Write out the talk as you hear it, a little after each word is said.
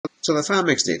So the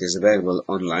FarmX data is available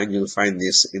online. You'll find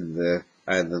this in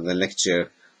either the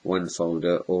lecture 1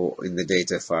 folder or in the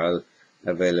data file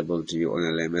available to you on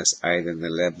LMS, either in the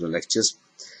labs or lectures.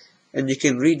 And you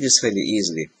can read this fairly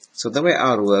easily. So the way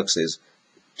R works is,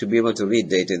 to be able to read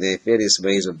data, there are various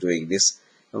ways of doing this.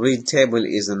 A read table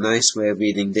is a nice way of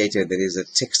reading data. There is a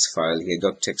text file here,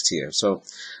 .text here. So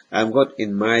I've got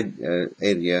in my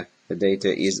area, the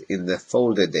data is in the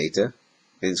folder data,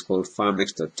 and it's called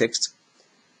farmx.txt.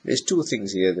 There's two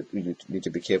things here that we need to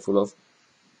be careful of.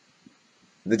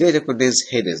 The data contains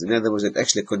headers. In other words, it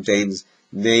actually contains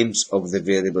names of the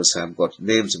variables I've got,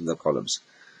 names of the columns.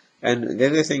 And the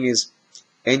other thing is,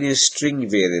 any string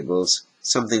variables,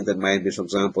 something that might be, for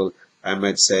example, I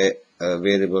might say a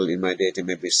variable in my data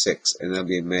may be sex, and that'll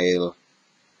be male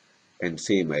and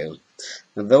female.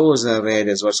 And those are read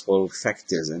as what's called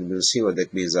factors, and we'll see what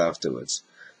that means afterwards.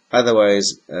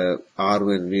 Otherwise, R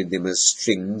will read them as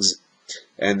strings,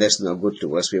 and that's not good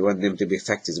to us. We want them to be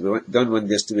factors. We don't want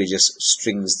this to be just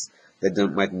strings that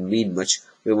might mean much.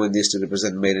 We want this to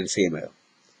represent male and female.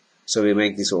 So we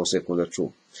make this also equal to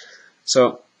true.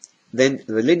 So then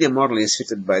the linear model is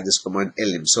fitted by this command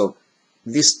lm. So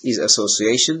this is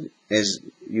association, as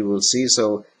you will see.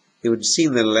 So you would see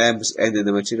in the labs and in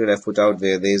the material I've put out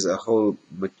there, there's a whole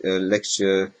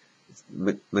lecture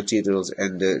materials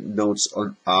and notes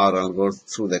on R. I'll go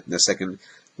through that in a second.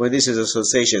 Well, this is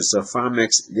association. So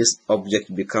FarmX, this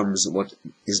object becomes what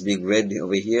is being read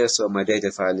over here. So my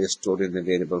data file is stored in the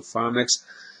variable FarmX,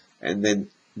 and then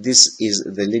this is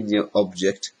the linear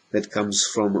object that comes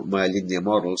from my linear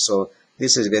model. So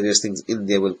this is various things in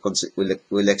there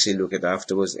we'll actually look at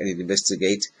afterwards and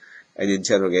investigate and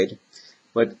interrogate.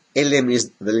 But lm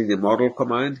is the linear model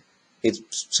command. It's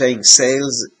saying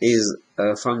sales is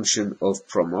a function of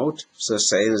promote. So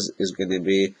sales is going to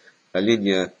be a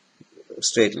linear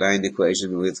straight line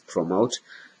equation with promote,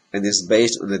 and it's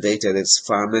based on the data that's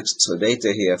FarmX. So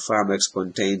data here, FarmX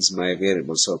contains my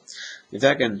variable. So if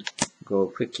I can go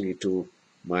quickly to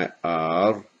my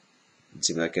R and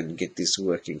see if I can get this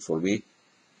working for me.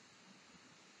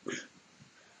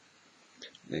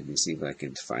 Let me see if I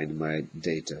can find my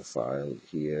data file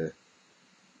here.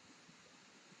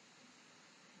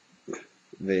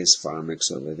 There's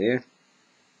FarmX over there.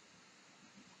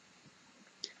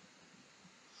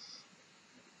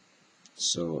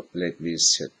 So let me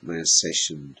set my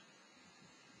session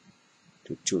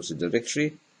to choose a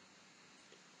directory.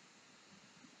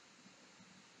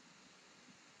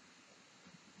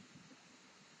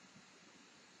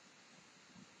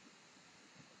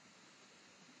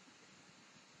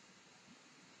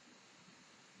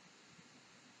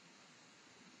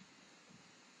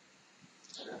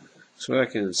 So I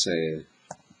can say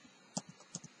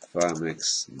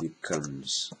FarmX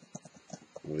becomes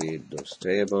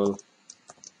read.table.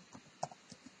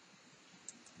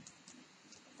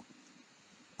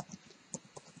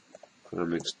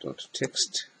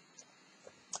 FarmX.text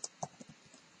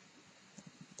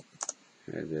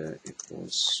header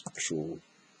equals true.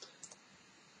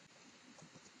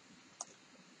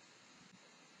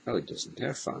 Oh, it doesn't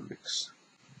have FarmX.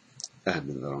 I'm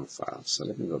in the wrong file, so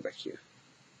let me go back here.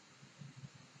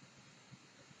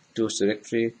 Tools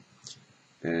directory,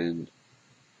 and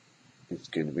it's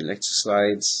going to be lecture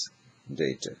slides,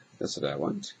 data. That's what I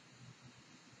want.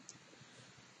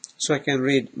 So I can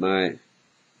read my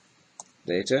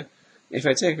data. If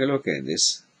I take a look at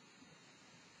this,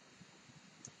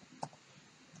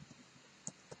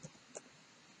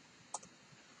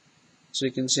 so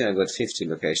you can see I've got 50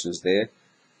 locations there,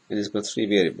 and it's got 3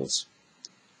 variables.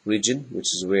 Region,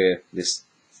 which is where this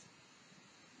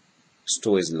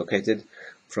store is located.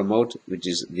 Promote, which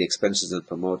is the expenses of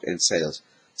promote, and sales.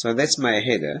 So that's my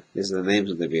header. These are the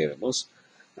names of the variables.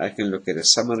 I can look at a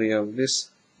summary of this.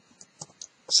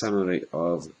 Summary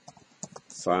of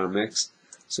FarmX.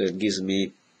 So it gives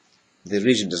me, the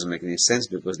region doesn't make any sense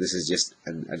because this is just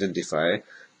an identifier.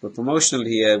 But promotional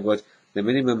here, I've got the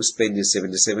minimum spend is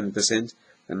 77%,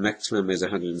 the maximum is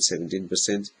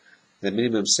 117%, the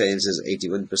minimum sales is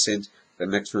 81%, the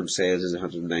maximum sales is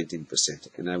 119%,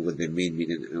 and I've got the mean,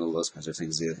 median, and all those kinds of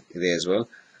things there as well.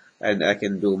 And I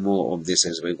can do more of this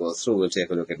as we go through. We'll take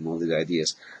a look at more of these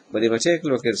ideas. But if I take a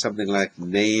look at something like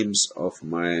names of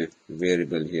my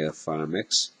variable here,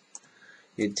 FarmX,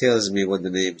 it tells me what the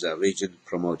names are: region,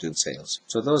 promote, and sales.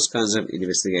 So those kinds of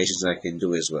investigations I can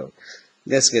do as well.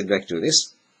 Let's get back to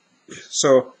this.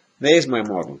 So there's my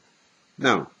model.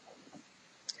 Now,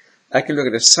 I can look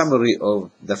at a summary of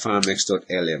the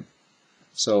farmx.lm.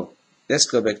 So let's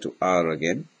go back to R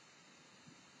again.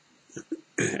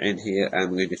 And here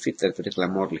I'm going to fit that particular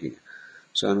model here.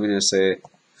 So I'm going to say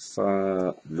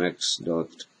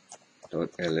farmx.lm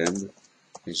dot lm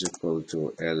is equal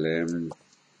to lm,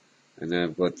 and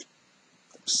I've got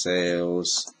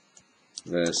sales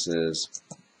versus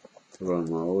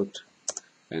promote,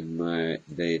 and my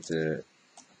data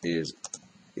is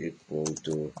equal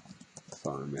to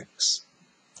farmex.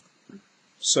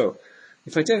 So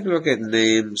if I take a look at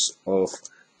names of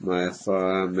my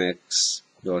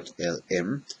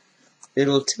farmex.lm, it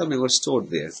will tell me what's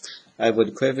stored there. I've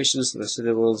got coefficients,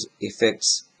 residuals,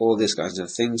 effects, all these kinds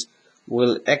of things.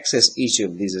 We'll access each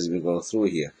of these as we go through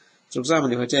here. For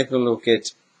example, if I take a look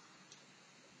at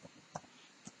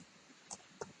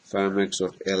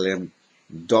farmex.lm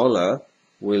dollar,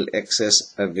 will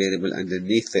access a variable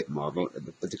underneath that model, a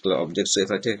particular object. So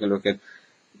if I take a look at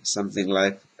something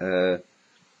like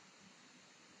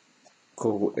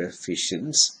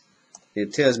coefficients,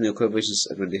 it tells me coefficients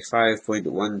are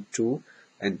 25.12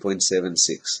 and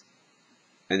 0.76.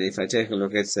 And if I take a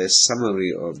look at the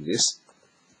summary of this,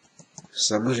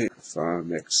 summary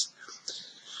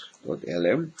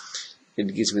farmex.lm,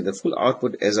 it gives me the full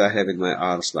output as I have in my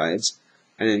R slides,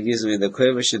 and it gives me the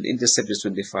coefficient intercept is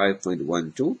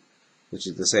 25.12, which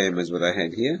is the same as what I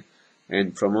had here,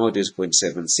 and promote is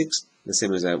 0.76, the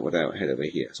same as what I had over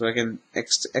here. So I can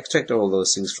extract all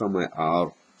those things from my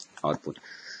R output.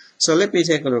 So let me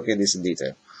take a look at this in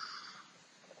detail.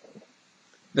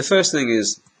 The first thing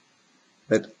is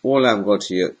that all I've got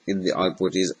here in the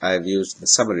output is I've used the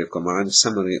summary command,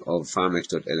 summary of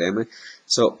farmex.lm.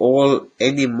 So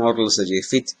any models that you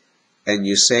fit and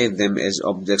you save them as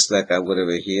objects like I've got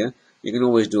over here, you can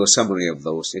always do a summary of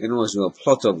those. You can always do a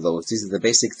plot of those. These are the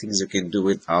basic things you can do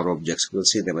with our objects. We'll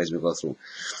see them as we go through.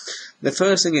 The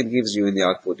first thing it gives you in the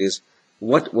output is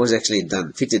what was actually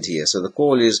done, fitted here. So the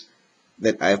call is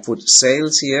that I put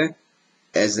sales here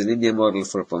as the linear model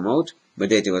for promote. My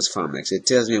data was farmex. It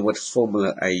tells me what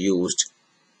formula I used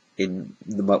in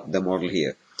the model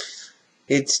here.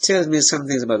 It tells me some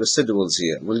things about residuals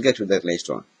here. We'll get to that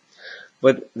later on.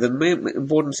 But the main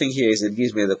important thing here is it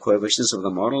gives me the coefficients of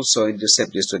the model. So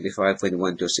intercept is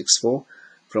 25.1264,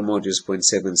 promote is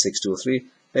 0.7623.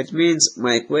 That means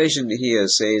my equation here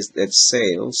says that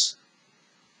sales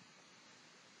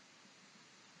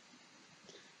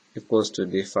equals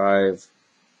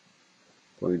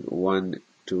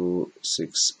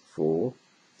 25.1264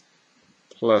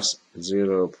 plus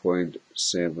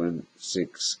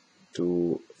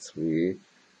 0.7623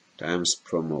 times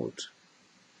promote.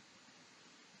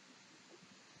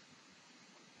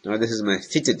 Now this is my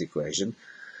fitted equation.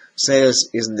 Sales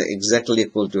isn't exactly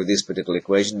equal to this particular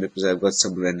equation because I've got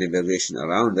some random variation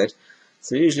around that.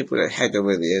 So I usually put a hat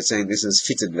over there saying this is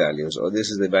fitted values, or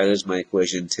this is the values my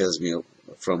equation tells me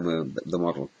from the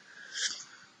model.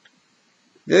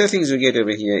 The other things we get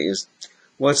over here is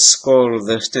what's called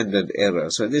the standard error.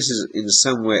 So this is in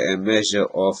some way a measure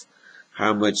of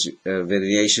how much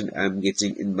variation I'm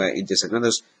getting in my intercept. Now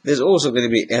there's also going to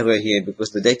be error here because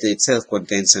the data itself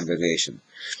contains some variation.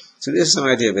 So this is some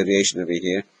idea of variation over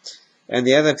here. And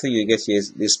the other thing you get here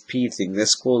is this p thing.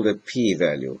 That's called a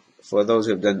p-value. For those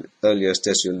who have done earlier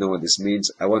tests, you'll know what this means.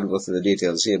 I won't go through the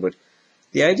details here, but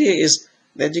the idea is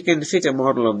that you can fit a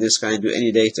model of this kind to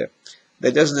any data.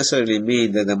 That doesn't necessarily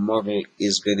mean that the model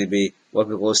is going to be what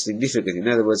we call significant. In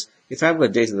other words, if I've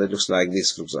got data that looks like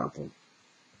this, for example,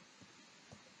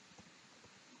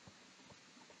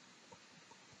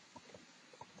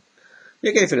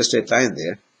 you can fit a straight line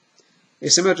there.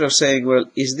 It's a matter of saying, well,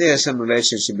 is there some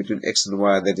relationship between x and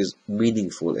y that is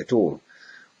meaningful at all?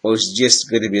 Or is it just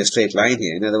going to be a straight line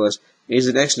here? In other words, is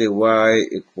it actually y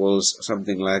equals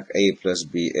something like a plus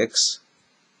bx?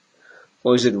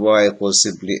 Or is it y equals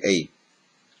simply a?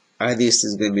 Are these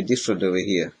things going to be different over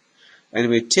here? And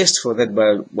we test for that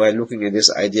by looking at this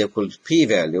idea called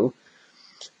p-value.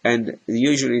 And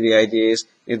usually the idea is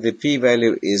if the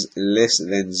p-value is less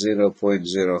than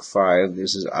 0.05,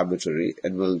 this is arbitrary,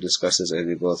 and we'll discuss this as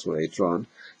we go through later on.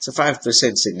 It's a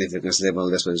 5% significance level,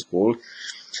 that's what it's called.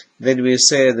 Then we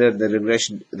say that the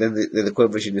regression, then the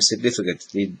coefficient is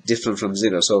significantly different from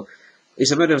 0. So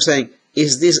it's a matter of saying,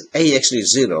 is this a actually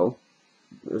 0?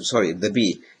 Sorry, the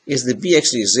b. Is the b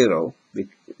actually 0?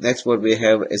 That's what we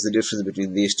have as the difference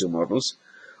between these two models.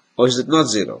 Or is it not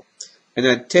 0? And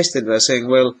I tested by saying,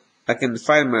 well, I can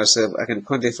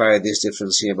quantify this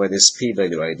difference here by this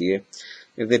p-value idea.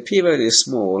 If the p-value is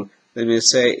small, then we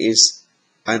say it's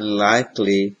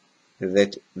unlikely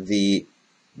that the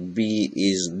b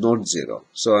is not 0.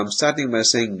 So I'm starting by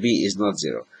saying b is not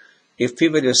 0. If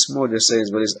p-value is small, it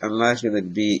says, well, it's unlikely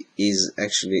that b is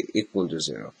actually equal to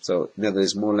 0. So in other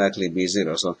words, more likely b is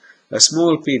 0. So a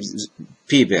small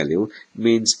p-value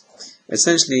means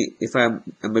Essentially, if I'm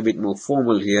a bit more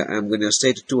formal here, I'm going to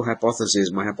state two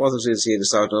hypotheses. My hypothesis here to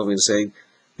start off is saying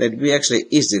that b actually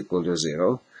is equal to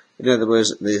 0. In other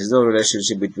words, there is no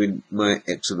relationship between my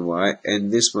x and y,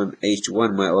 and this one,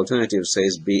 h1, my alternative,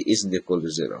 says b isn't equal to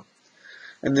 0.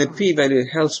 And the p-value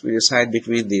helps me decide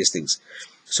between these things.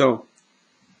 So,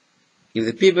 if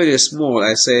the p-value is small,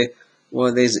 I say,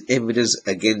 well, there's evidence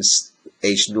against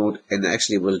h0 and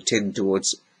actually will tend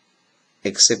towards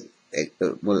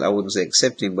well, I wouldn't say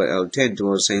accepting, but I'll tend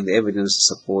towards saying the evidence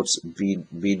supports b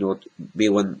not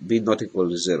equal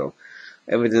to 0.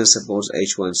 Evidence supports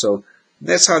h1. So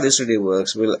that's how this really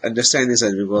works. We'll understand this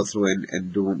as we go through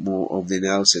and do more of the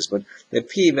analysis. But the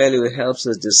p-value helps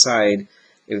us decide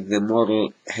if the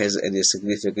model has any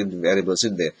significant variables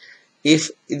in there.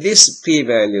 If this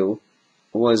p-value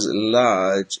was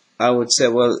large, I would say,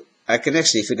 well, I can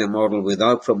actually fit a model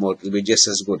without promote. It'll be just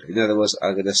as good. In other words,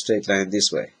 I'll get a straight line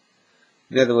this way.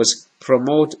 In other words,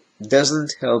 promote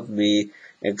doesn't help me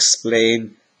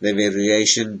explain the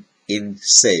variation in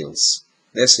sales.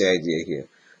 That's the idea here.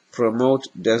 Promote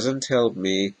doesn't help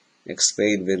me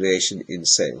explain variation in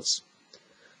sales.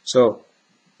 So,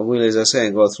 we'll, as I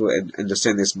say, go through and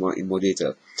understand this in more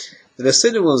detail. The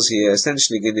residuals here are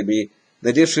essentially going to be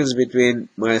the difference between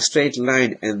my straight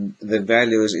line and the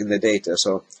values in the data.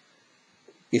 So,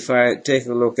 if I take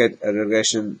a look at a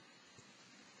regression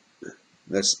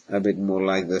that's a bit more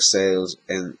like the sales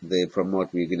and the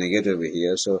promote we're going to get over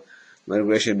here. So my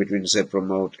regression between, say,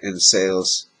 promote and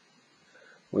sales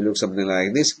will look something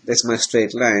like this. That's my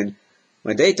straight line.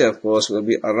 My data, of course, will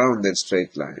be around that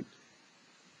straight line.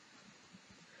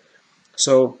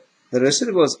 So the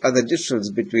residuals are the difference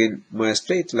between my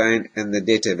straight line and the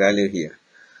data value here.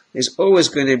 It's always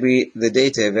going to be the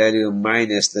data value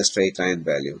minus the straight line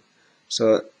value.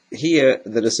 So here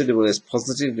the residual is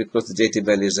positive because the data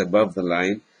value is above the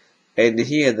line, and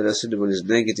here the residual is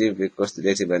negative because the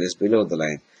data value is below the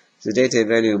line. The data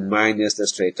value minus the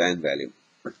straight line value.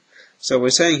 So we're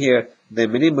saying here the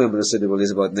minimum residual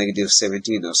is about negative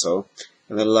 17 or so,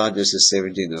 and the largest is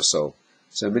 17 or so.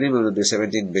 So minimum will be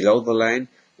 17 below the line,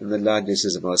 and the largest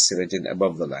is about 17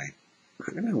 above the line.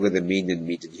 And I'm with the mean and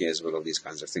median here as well, all these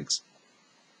kinds of things.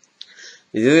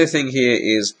 The other thing here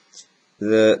is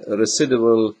the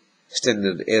residual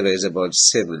standard error is about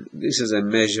 7. This is a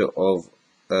measure of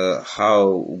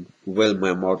how well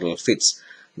my model fits.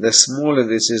 The smaller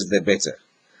this is, the better.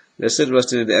 The residual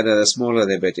standard error, the smaller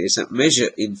the better. It's a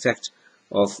measure, in fact,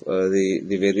 of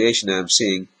the variation I'm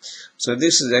seeing. So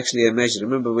this is actually a measure.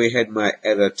 Remember, we had my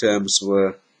error terms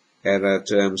were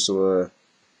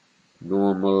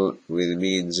normal with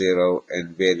mean 0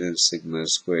 and variance sigma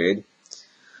squared.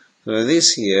 So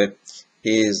this here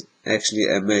is actually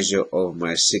a measure of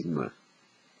my sigma.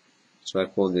 So I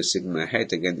call this sigma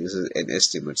hat. Again, this is an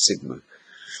estimate sigma.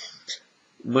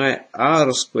 My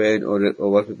R squared, or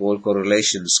what we call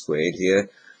correlation squared here.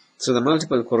 So the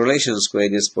multiple correlation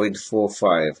squared is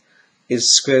 0.45. Its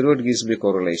square root gives me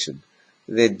correlation.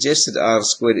 The adjusted R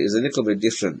squared is a little bit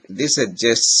different. This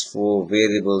adjusts for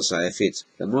variables I fit.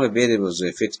 The more variables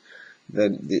we fit,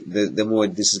 the more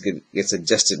this gets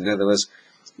adjusted. In other words,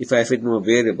 if I fit more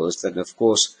variables, then of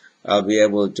course I'll be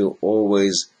able to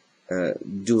always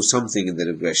do something in the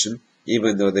regression,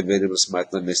 even though the variables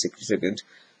might not be significant.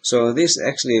 So this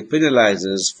actually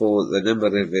penalizes for the number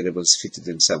of variables fitted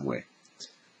in some way.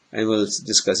 And we'll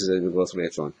discuss it as we go through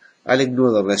later on. I'll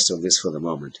ignore the rest of this for the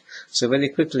moment. So very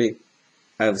quickly,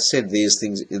 I've said these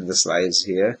things in the slides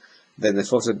here. Then the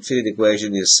fitted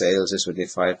equation is sales is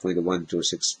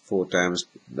 25.1264 times,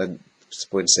 then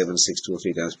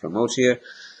 0.7623 times promote here.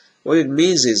 What it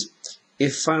means is,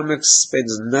 if Pharmax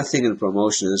spends nothing on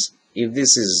promotions, if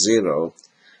this is 0,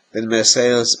 then my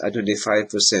sales are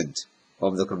 25%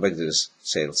 of the competitor's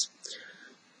sales.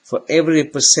 For every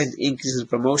percent increase in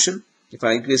promotion, if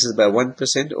I increase it by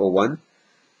 1% or 1,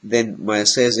 then my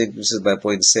sales increases by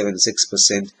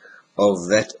 0.76% of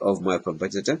that of my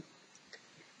competitor.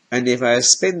 And if I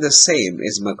spend the same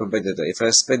as my competitor, if I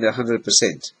spend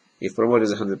 100%, if promote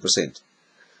is 100%,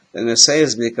 then the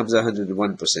sales becomes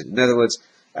 101%. In other words,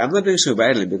 I'm not doing so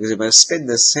badly, because if I spend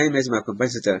the same as my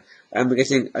competitor, I'm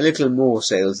getting a little more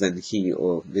sales than he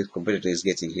or this competitor is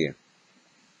getting here.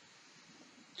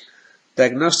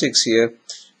 Diagnostics here,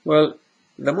 well,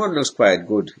 the model looks quite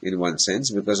good in one sense,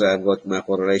 because I've got my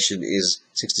correlation is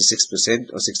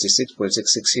 66% or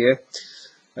 66.66 here.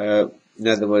 In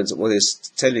other words, what it's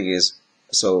telling is,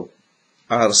 so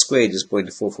R squared is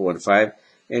 0.4415.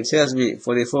 It tells me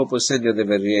 44% of the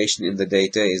variation in the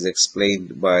data is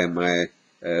explained by my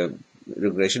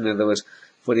regression. In other words,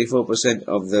 44%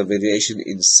 of the variation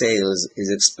in sales is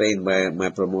explained by my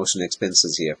promotion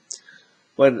expenses here.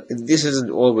 But this isn't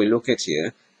all we look at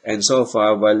here. And so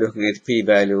far, by looking at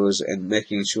p-values and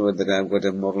making sure that I've got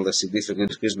a model that's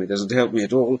significant, doesn't help me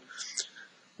at all.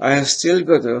 I have still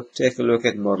got to take a look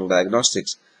at model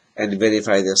diagnostics and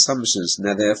verify the assumptions.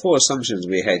 Now, there are 4 assumptions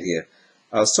we had here.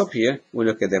 I'll stop here. We'll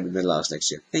look at them in the last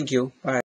lecture. Thank you. Bye.